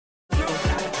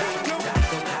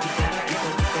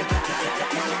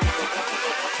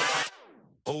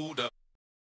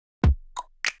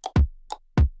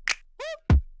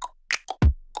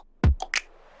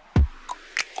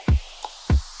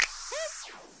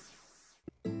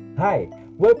Hi,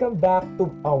 welcome back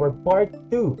to our part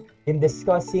 2 in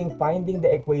discussing finding the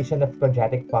equation of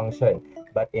quadratic function.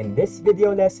 But in this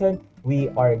video lesson, we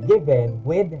are given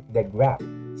with the graph.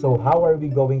 So how are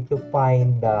we going to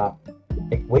find the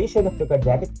equation of the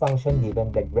quadratic function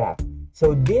given the graph?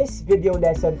 So this video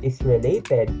lesson is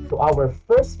related to our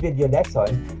first video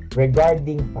lesson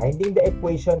regarding finding the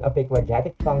equation of a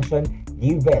quadratic function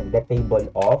given the table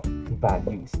of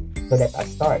values. So let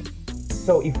us start.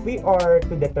 So if we are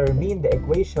to determine the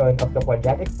equation of the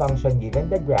quadratic function given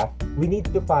the graph, we need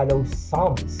to follow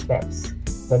some steps.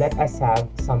 So let us have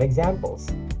some examples.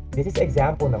 This is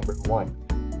example number 1.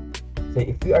 So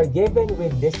if we are given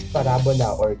with this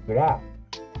parabola or graph,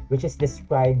 which is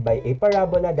described by a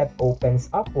parabola that opens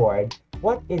upward,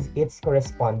 what is its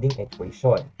corresponding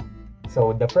equation?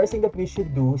 So the first thing that we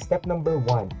should do, step number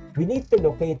 1, we need to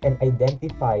locate and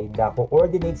identify the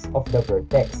coordinates of the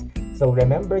vertex. So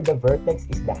remember, the vertex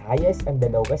is the highest and the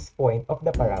lowest point of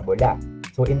the parabola.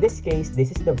 So in this case, this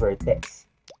is the vertex.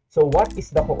 So what is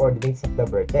the coordinates of the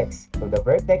vertex? So the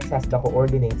vertex has the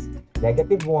coordinates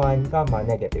 -1,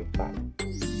 -5.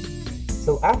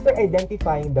 So after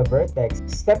identifying the vertex,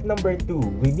 step number 2,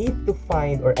 we need to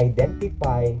find or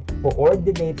identify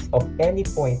coordinates of any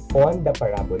point on the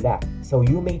parabola. So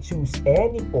you may choose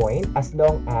any point as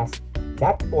long as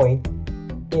that point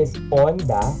is on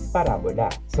the parabola.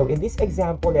 So in this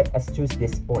example, let us choose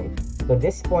this point. So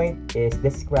this point is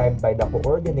described by the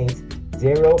coordinates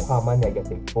 0,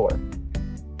 -4.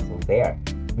 So there,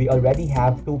 we already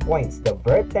have 2 points, the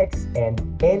vertex and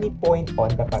any point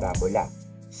on the parabola.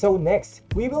 So next,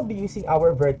 we will be using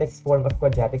our vertex form of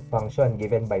quadratic function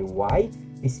given by y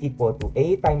is equal to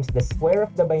a times the square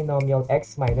of the binomial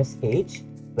x minus h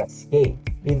plus k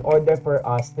in order for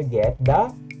us to get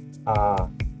the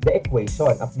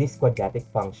equation of this quadratic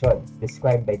function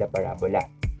described by the parabola.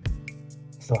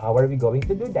 So how are we going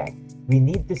to do that? We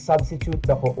need to substitute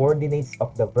the coordinates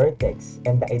of the vertex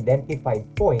and the identified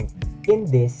point in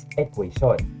this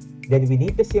equation. Then we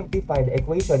need to simplify the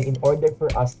equation in order for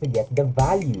us to get the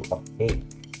value of a.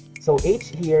 So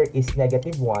h here is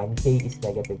 -1, k is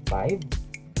 -5,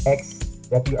 x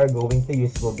that we are going to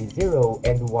use will be 0,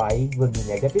 and y will be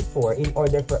 -4 in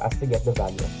order for us to get the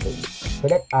value of a. So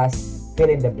let us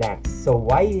fill in the blanks. So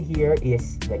y here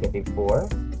is -4,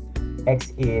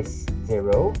 x is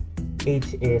 0,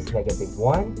 h is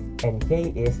 -1, and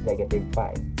k is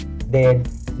 -5. Then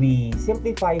we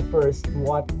simplify first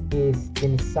what is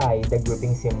inside the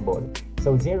grouping symbol.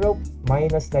 So 0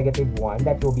 minus -1,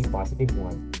 that will be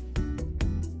 +1.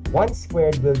 1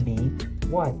 squared will be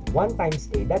 1. 1 times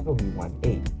a, that will be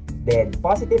 1a. Then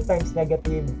positive times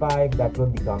 -5, that will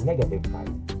become -5.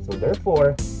 So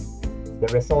therefore, the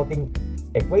resulting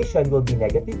equation will be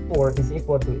 -4 is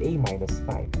equal to a minus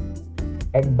 5.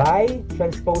 And by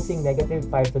transposing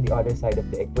 -5 to the other side of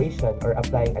the equation or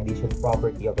applying addition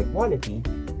property of equality,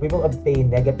 we will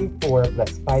obtain -4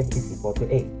 plus 5 is equal to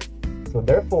a. So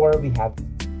therefore, we have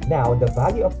now the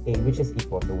value of a, which is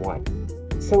equal to 1.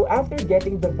 So after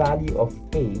getting the value of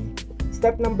a,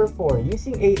 step number 4,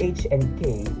 using a, h, and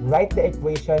k, write the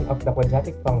equation of the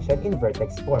quadratic function in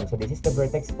vertex form. So this is the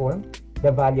vertex form.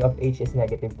 The value of h is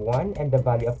 -1 and the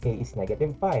value of k is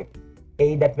 -5.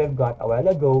 A that we've got a while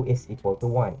ago is equal to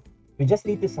 1. We just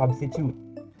need to substitute.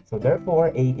 So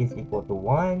therefore, a is equal to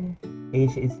 1,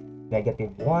 h is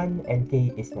 -1, and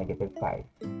k is -5.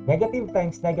 Negative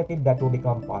times negative, that will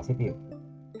become positive.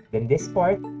 Then this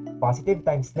part, positive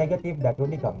times negative, that will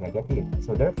become negative.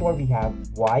 So therefore, we have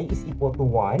y is equal to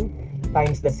 1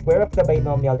 times the square of the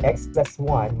binomial x plus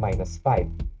 1 minus 5.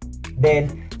 Then,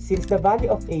 since the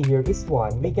value of a here is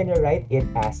 1, we can write it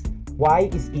as y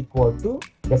is equal to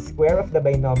the square of the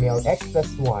binomial x plus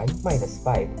 1 minus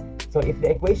 5. So if the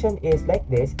equation is like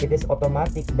this, it is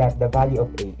automatic that the value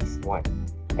of a is 1.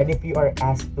 And if you are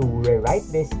asked to rewrite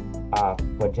this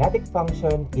quadratic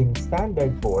function in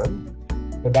standard form,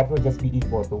 so that will just be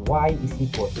equal to y is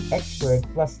equal to x squared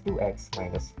plus 2x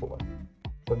minus 4.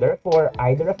 So therefore,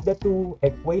 either of the two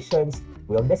equations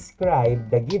will describe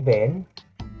the given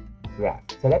graph.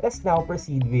 So let us now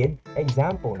proceed with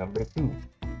example number 2.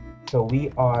 So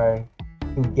we are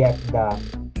to get the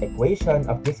equation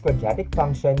of this quadratic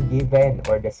function given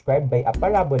or described by a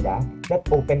parabola that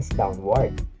opens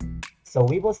downward. So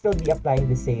we will still be applying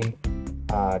the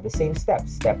same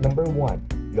steps. Step number 1,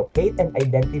 locate and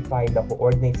identify the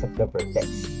coordinates of the vertex.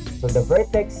 So the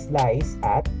vertex lies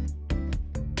at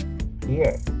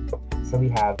here. So we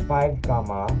have 5,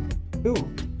 2.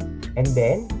 And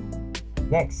then,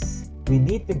 next, we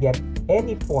need to get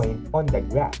any point on the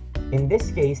graph. In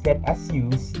this case, let us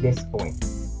use this point.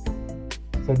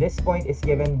 So this point is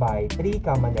given by 3,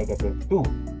 -2.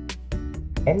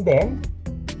 And then,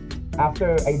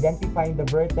 after identifying the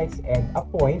vertex and a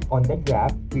point on the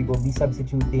graph, we will be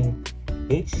substituting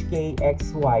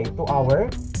hkxy to our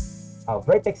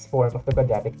vertex form of the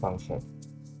quadratic function.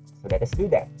 So let us do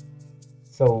that.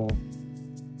 So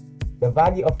the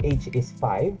value of h is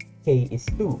 5, k is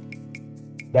 2.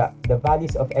 The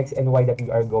values of x and y that we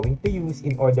are going to use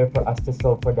in order for us to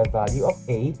solve for the value of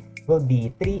a will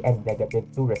be 3 and negative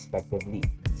 2 respectively.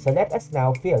 So let us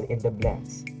now fill in the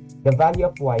blanks. The value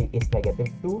of y is negative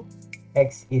 2,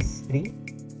 x is 3,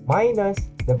 minus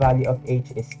the value of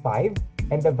h is 5,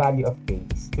 and the value of k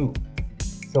is 2.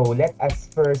 So let us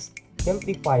first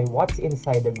simplify what's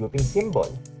inside the grouping symbol.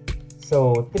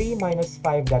 So 3 minus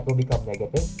 5, that will become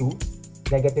negative 2.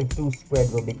 Negative 2 squared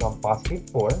will become positive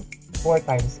 4. 4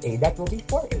 times a, that will be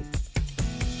 4a.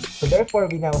 So therefore,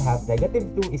 we now have negative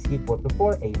 2 is equal to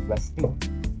 4a plus 2.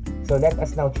 So let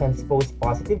us now transpose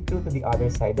positive 2 to the other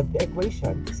side of the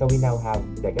equation. So we now have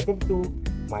negative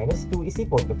 2 minus 2 is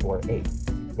equal to 4a.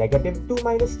 Negative 2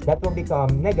 minus, that will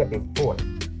become negative 4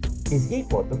 is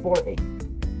equal to 4a.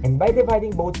 And by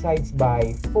dividing both sides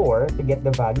by 4 to get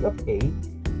the value of a,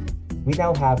 we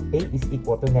now have a is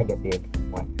equal to negative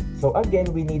 1. So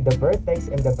again, we need the vertex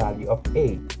and the value of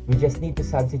a. We just need to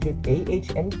substitute a, h,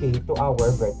 and k to our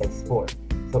vertex 4.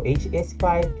 So h is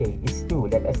 5, k is 2.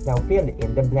 Let us now fill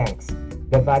in the blanks.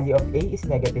 The value of a is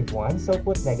negative 1, so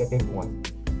put negative 1.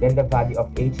 Then the value of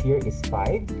h here is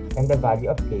 5, and the value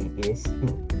of k is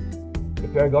 2. If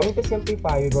we are going to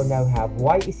simplify, we will now have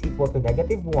y is equal to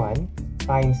negative 1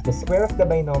 times the square of the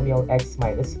binomial x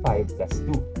minus 5 plus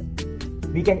 2.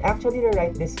 We can actually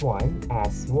rewrite this one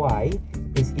as y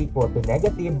is equal to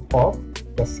negative of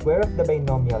the square of the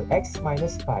binomial x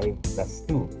minus 5 plus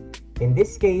 2. In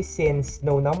this case, since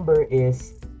no number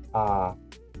is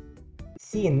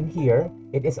seen here,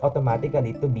 it is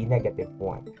automatically to be negative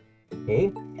 1.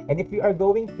 Okay? And if we are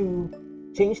going to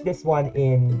change this one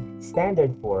in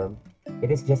standard form,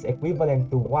 it is just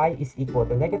equivalent to y is equal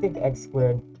to negative x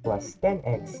squared plus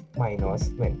 10x minus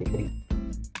 23.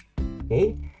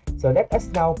 Okay? So let us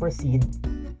now proceed.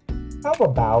 How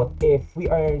about if we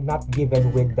are not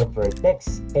given with the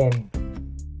vertex and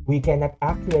we cannot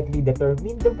accurately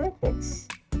determine the vertex?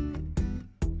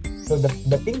 So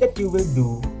the thing that you will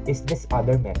do is this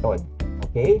other method.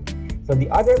 Okay? So the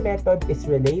other method is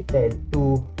related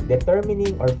to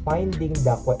determining or finding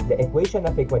the equation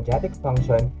of a quadratic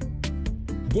function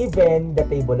given the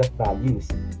table of values.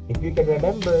 If you can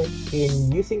remember,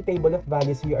 in using table of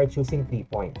values, we are choosing 3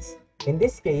 points. In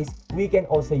this case, we can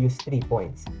also use 3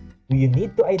 points. You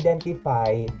need to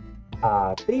identify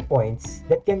 3 points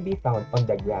that can be found on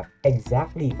the graph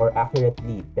exactly or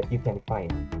accurately that you can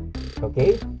find.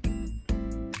 Okay?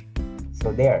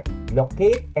 So there,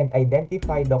 locate and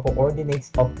identify the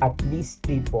coordinates of at least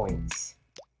 3 points.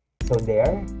 So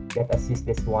there, let us use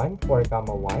this one, 4,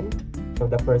 1. So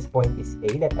the first point is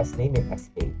A. Let us name it as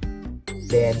A.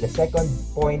 Then the second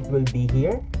point will be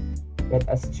here. Let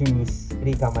us choose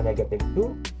 3, negative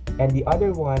 2. And the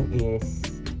other one is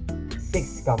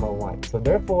 6, 1. So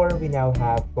therefore, we now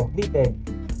have completed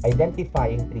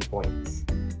identifying 3 points.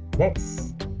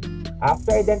 Next,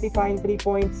 after identifying 3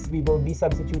 points, we will be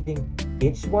substituting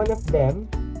each one of them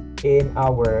in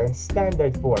our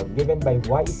standard form given by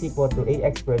y is equal to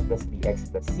ax squared plus bx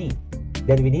plus c.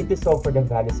 Then we need to solve for the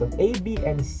values of a, b,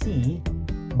 and c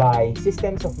by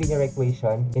systems of linear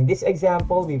equation. In this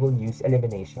example, we will use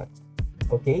elimination.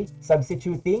 Okay,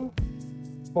 substituting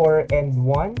 4 and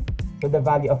 1. So the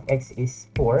value of x is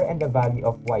 4 and the value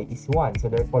of y is 1. So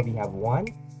therefore, we have 1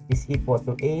 is equal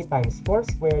to a times 4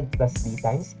 squared plus b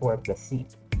times 4 plus c.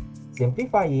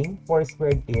 Simplifying, 4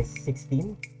 squared is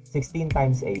 16. 16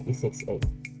 times a is 6a.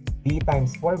 b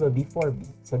times 4 will be 4b.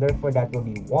 So therefore, that will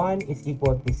be 1 is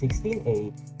equal to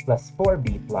 16a plus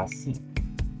 4b plus c.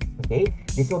 Okay,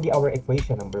 this will be our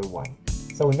equation number 1.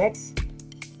 So next,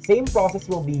 same process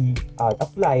will be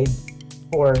applied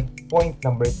for point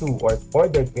number 2 or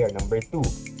ordered pair number 2.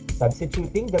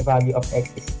 Substituting, the value of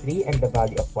x is 3 and the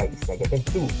value of y is negative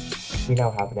 2. We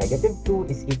now have negative 2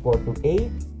 is equal to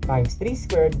a times 3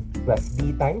 squared plus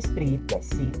b times 3 plus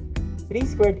c. 3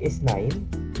 squared is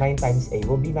 9. 9 times a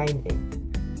will be 9a.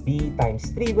 b times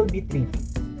 3 will be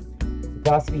 3b.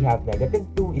 Thus, we have negative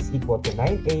 2 is equal to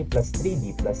 9a plus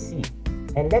 3b plus c.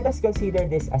 And let us consider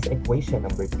this as equation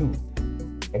number 2.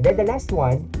 And then the last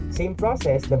one, same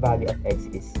process, the value of x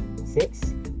is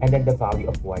 6, and then the value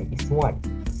of y is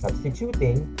 1.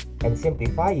 Substituting and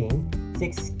simplifying,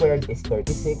 6 squared is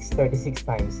 36, 36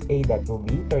 times a, that will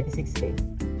be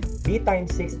 36a. b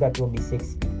times 6, that will be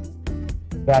 6b.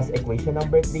 Thus, equation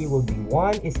number 3 will be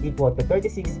 1 is equal to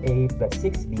 36a plus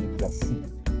 6b plus c.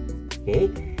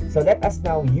 Okay, So let us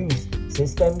now use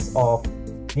systems of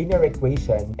linear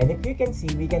equation, and if you can see,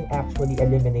 we can actually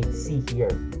eliminate C here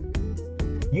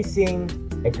using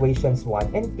equations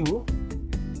 1 and 2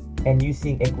 and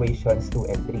using equations 2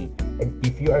 and 3. And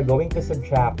if you are going to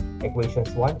subtract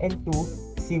equations 1 and 2,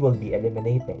 C will be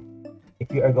eliminated.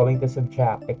 If you are going to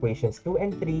subtract equations 2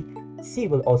 and 3, C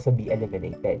will also be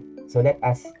eliminated. So let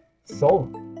us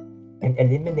solve and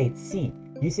eliminate C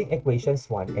using equations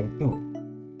 1 and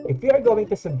 2. If we are going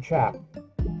to subtract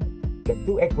the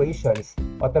two equations,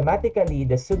 automatically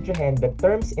the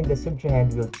terms in the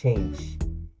subtrahend will change.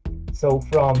 So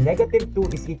from negative 2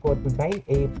 is equal to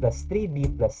 9a plus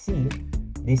 3b plus c,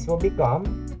 this will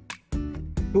become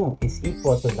 2 is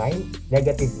equal to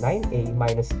negative 9a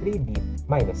minus 3b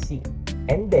minus c.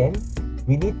 And then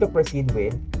we need to proceed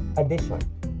with addition.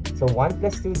 So 1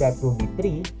 plus 2, that will be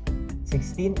 3.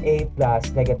 16a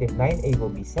plus negative 9a will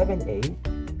be 7a.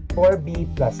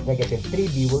 4b plus negative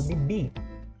 3b will be b.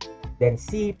 Then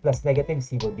c plus negative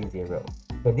c will be 0.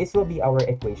 So this will be our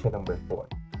equation number 4.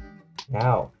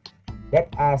 Now,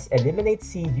 let us eliminate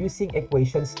c using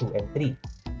equations 2 and 3.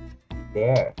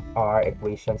 There are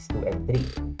equations 2 and 3.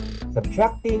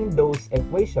 Subtracting those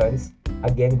equations,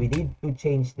 again, we need to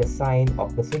change the sign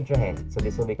of the subtrahend. So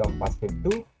this will become positive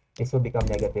 2. This will become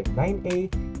negative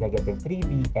 9a, negative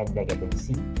 3b, and negative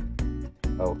c.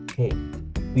 Okay.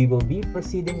 We will be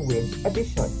proceeding with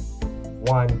addition.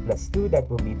 1 plus 2, that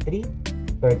will be 3.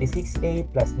 36a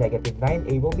plus negative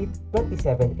 9a will be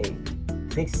 27a.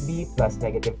 6b plus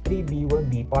negative 3b will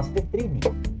be positive 3b.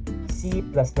 C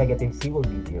plus negative c will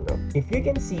be 0. If you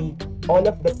can see, all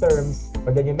of the terms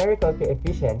or the numerical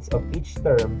coefficients of each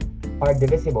term are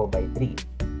divisible by 3.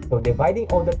 So dividing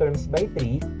all the terms by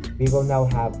 3, we will now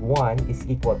have 1 is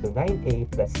equal to 9a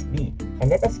plus b. And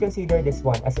let us consider this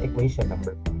one as equation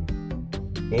number 1.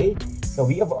 Okay, so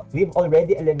we've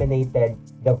already eliminated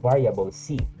the variable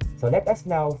c. So let us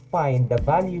now find the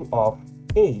value of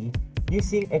a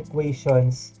using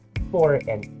equations 4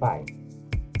 and 5.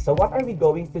 So what are we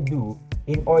going to do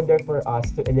in order for us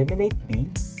to eliminate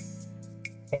b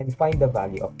and find the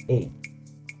value of a?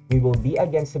 We will be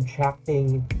again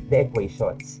subtracting the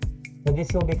equations. So this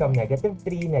will become negative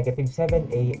 3, negative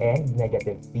 7a, and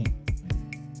negative b.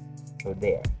 So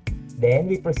there. Then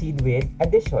we proceed with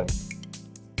addition.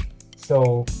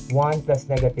 So 1 plus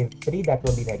negative 3, that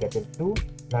will be negative 2.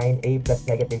 9a plus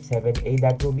negative 7a,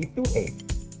 that will be 2a.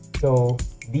 So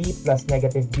b plus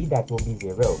negative b, that will be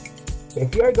 0. So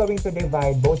if you are going to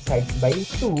divide both sides by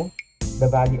 2, the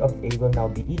value of a will now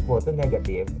be equal to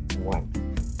negative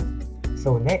 1.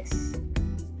 So next,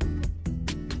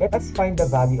 let us find the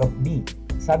value of b.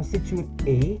 Substitute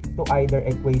a to either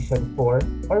equation 4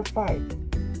 or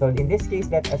 5. So in this case,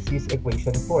 let us use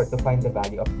equation 4 to find the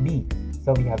value of b.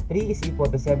 So we have 3 is equal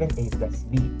to 7a plus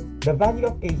b. The value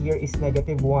of a here is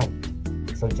negative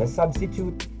 1. So just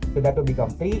substitute. So that will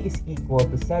become 3 is equal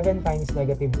to 7 times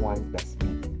negative 1 plus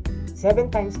b.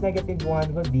 7 times negative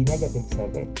 1 will be negative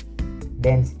 7.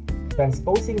 Then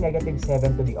transposing negative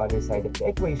 7 to the other side of the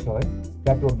equation,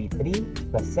 that will be 3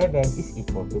 plus 7 is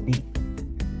equal to b.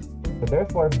 So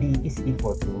therefore, b is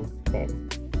equal to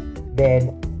 10.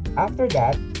 Then after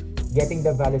that, getting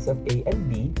the values of a and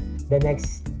b, the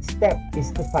next step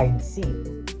is to find c.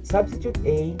 Substitute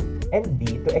a and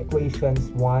b to equations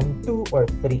 1, 2, or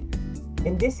 3.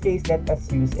 In this case, let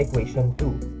us use equation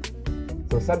 2.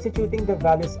 So substituting the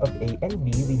values of a and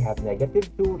b, we have negative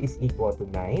 2 is equal to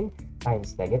 9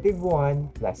 times negative 1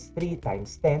 plus 3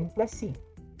 times 10 plus c.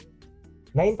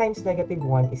 9 times negative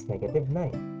 1 is negative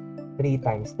 9. 3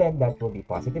 times 10, that will be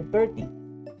positive 30.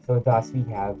 So thus we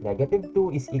have negative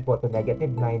 2 is equal to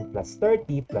negative 9 plus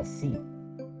 30 plus c.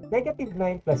 Negative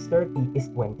 9 plus 30 is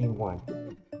 21.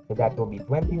 So that will be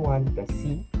 21 plus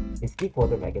c is equal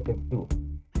to negative 2.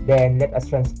 Then let us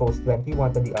transpose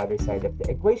 21 to the other side of the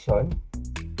equation.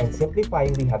 And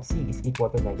simplifying, we have c is equal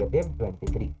to negative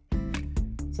 23.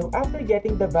 So after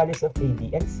getting the values of a, b,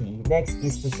 and c, next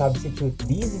is to substitute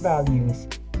these values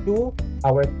to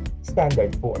our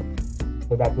standard form.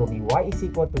 So that will be y is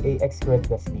equal to ax squared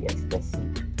plus bx plus c.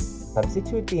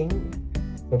 Substituting,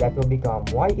 so that will become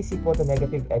y is equal to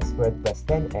negative x squared plus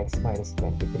 10x minus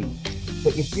 23. So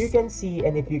if you can see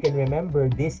and if you can remember,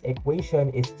 this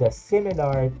equation is just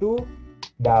similar to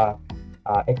the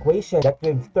equation that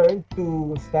we've turned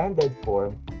to standard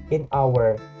form in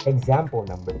our example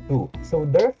number 2. So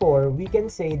therefore, we can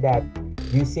say that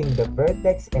using the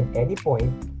vertex and any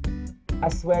point,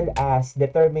 as well as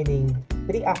determining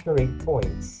 3 accurate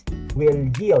points, will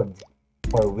yield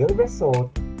or will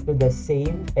result to the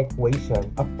same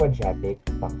equation of quadratic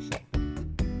function.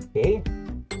 Okay?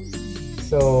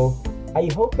 So I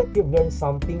hope that you've learned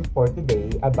something for today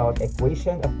about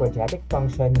equation of quadratic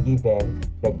function given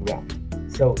the graph.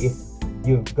 So if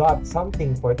you've got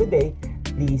something for today,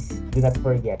 please do not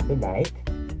forget to like,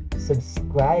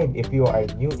 subscribe if you are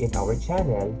new in our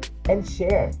channel, and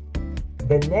share.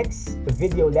 The next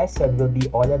video lesson will be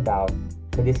all about,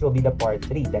 so this will be the part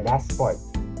 3, the last part,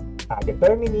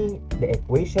 determining the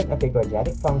equation of a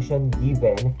quadratic function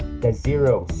given the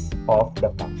zeros of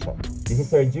the function. This is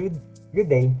Sir Jude. Good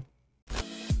day.